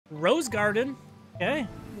Rose garden. Okay,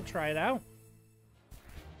 we'll try it out.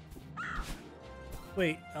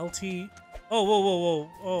 Wait, LT. Oh, whoa, whoa, whoa.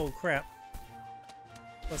 Oh, crap.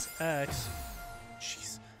 Plus X.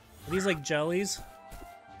 Jeez. Are these like jellies?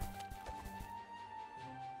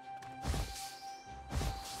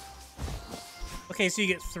 Okay, so you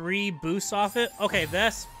get 3 boosts off it. Okay,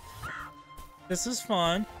 this is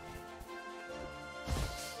fun.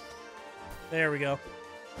 There we go.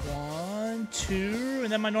 1, 2,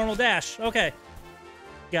 and then my normal dash. Okay.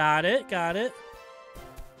 Got it, got it.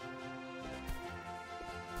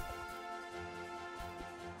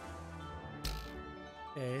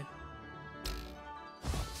 Okay.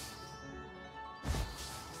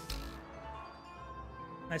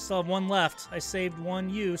 I still have 1 left. I saved 1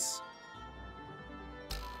 use.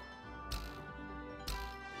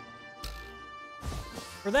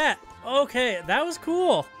 For that. Okay, that was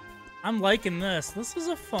cool. I'm liking this. This is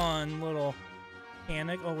a fun little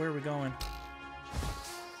mechanic. Oh, where are we going?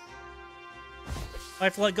 I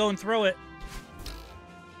have to let go and throw it.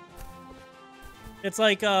 It's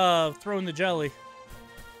like throwing the jelly.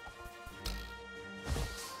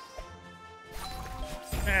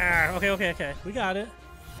 Ah, okay, okay, okay. We got it.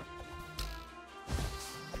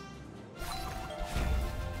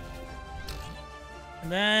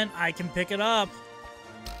 And then I can pick it up.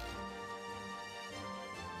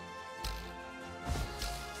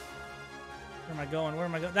 Where am I going? Where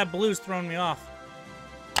am I going? That blue's throwing me off.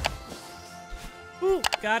 Ooh,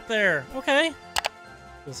 got there. Okay.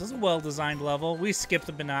 This is a well-designed level. We skipped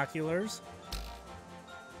the binoculars.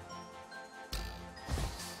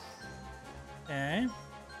 Okay.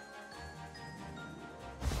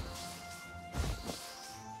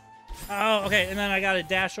 Oh, okay, and then I gotta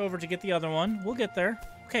dash over to get the other one. We'll get there.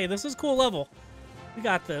 Okay, this is a cool level. We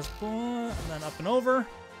got this. And then up and over.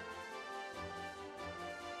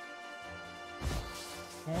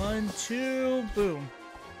 1, 2, boom.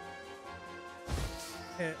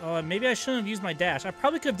 Okay, oh, maybe I shouldn't have used my dash. I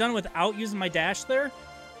probably could have done it without using my dash there.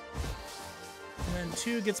 And then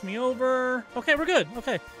 2 gets me over. Okay, we're good.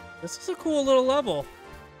 Okay, this is a cool little level.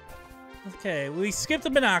 Okay, we skipped the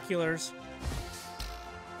binoculars.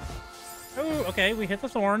 Oh, okay, we hit the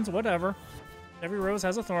thorns, whatever. Every rose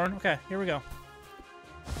has a thorn. Okay, here we go.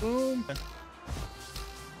 Boom.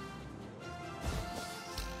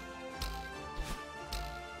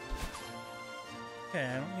 Okay,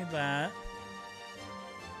 I don't need that.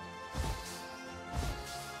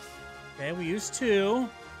 Okay, we used 2.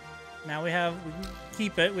 Now we can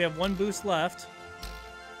keep it. We have 1 boost left.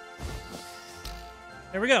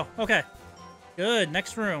 There we go. Okay. Good.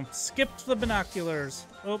 Next room. Skipped the binoculars.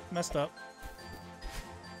 Oh, messed up.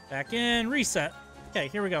 Back in. Reset. Okay,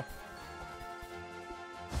 here we go.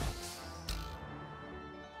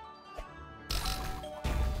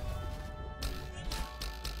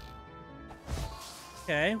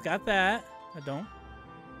 Okay, got that. I don't.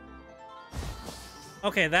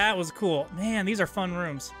 Okay, that was cool. Man, these are fun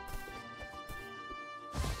rooms.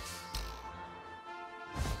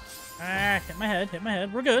 Ah, hit my head, hit my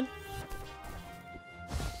head. We're good.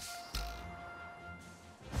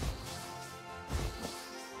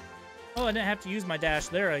 Oh, I didn't have to use my dash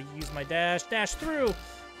there. I used my dash. Dash through.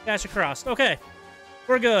 Dash across. Okay.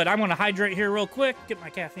 We're good. I'm going to hydrate here real quick. Get my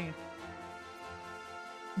caffeine.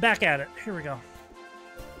 Back at it. Here we go.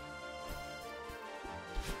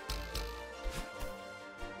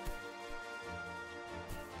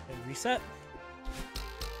 Okay, reset.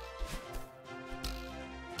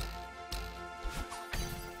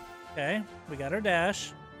 Okay, we got our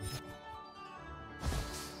dash.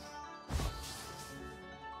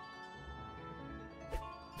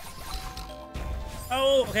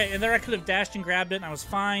 Oh, okay, and there I could have dashed and grabbed it, and I was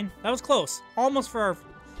fine. That was close. Almost for our,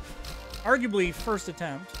 arguably, first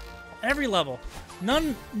attempt. Every level.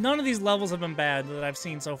 None of these levels have been bad that I've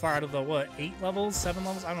seen so far out of the, what, 8 levels? 7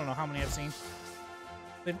 levels? I don't know how many I've seen.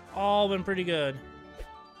 They've all been pretty good.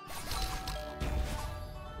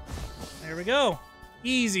 There we go.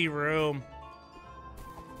 Easy room.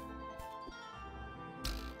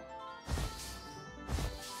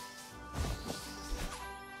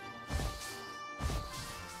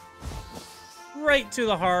 Right to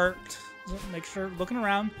the heart. Make sure, looking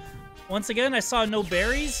around. Once again, I saw no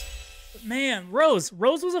berries. But man, Rose.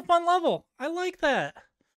 Rose was a fun level. I like that.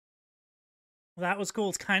 That was cool.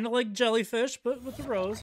 It's kind of like jellyfish, but with the rose.